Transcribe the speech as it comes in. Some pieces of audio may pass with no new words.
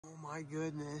my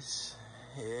goodness,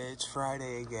 it's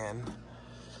Friday again.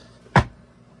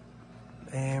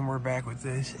 And we're back with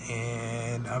this,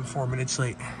 and I'm 4 minutes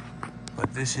late.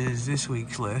 But this is this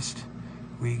week's list.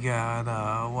 We got,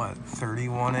 what,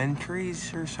 31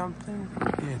 entries or something?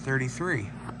 Yeah, 33.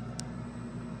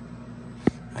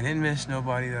 I didn't miss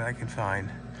nobody that I could find.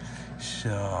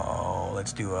 So,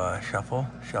 let's do a shuffle,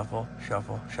 shuffle,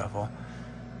 shuffle, shuffle.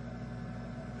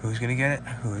 Who's gonna get it?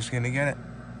 Who's gonna get it?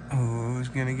 Who's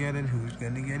gonna get it? Who's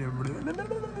gonna get it?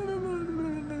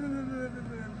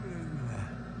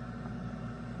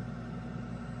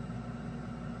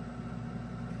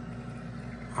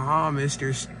 Ah,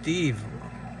 Mr. Steve.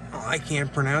 Oh, I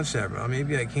can't pronounce that. Well,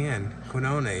 maybe I can.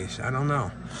 Quinones. I don't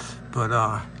know.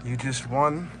 But, you just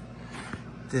won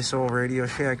this old Radio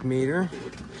Shack meter,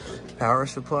 power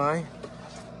supply,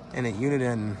 and a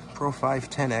Uniden Pro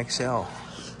 510 XL.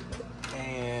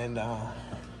 And,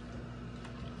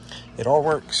 it all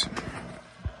works.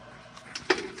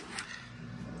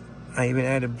 I even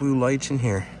added blue lights in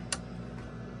here.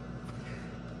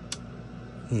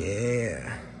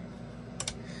 Yeah.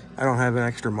 I don't have an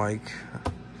extra mic.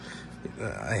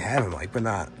 I have a mic, but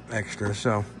not extra.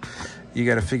 So you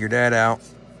got to figure that out.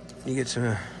 You get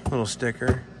some little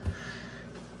sticker.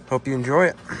 Hope you enjoy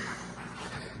it.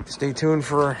 Stay tuned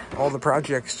for all the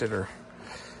projects that are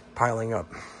piling up.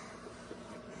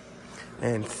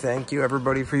 And thank you,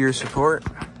 everybody, for your support.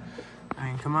 I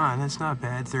mean, come on, that's not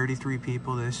bad. 33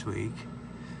 people this week.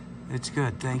 It's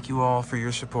good. Thank you all for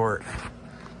your support.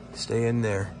 Stay in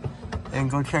there.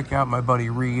 And go check out my buddy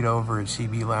Reed over at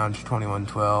CB Lounge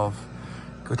 2112.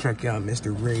 Go check out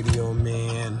Mr. Radio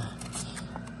Man,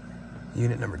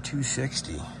 unit number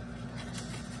 260.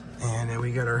 And then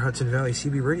we got our Hudson Valley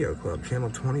CB Radio Club, channel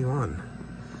 21.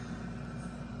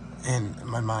 And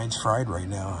my mind's fried right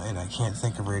now, and I can't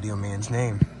think of Radio Man's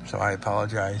name, so I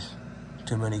apologize.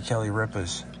 Too many Kelly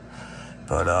Ripas.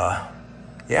 But,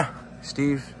 yeah,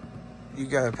 Steve, you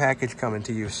got a package coming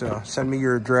to you, so send me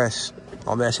your address.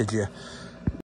 I'll message you.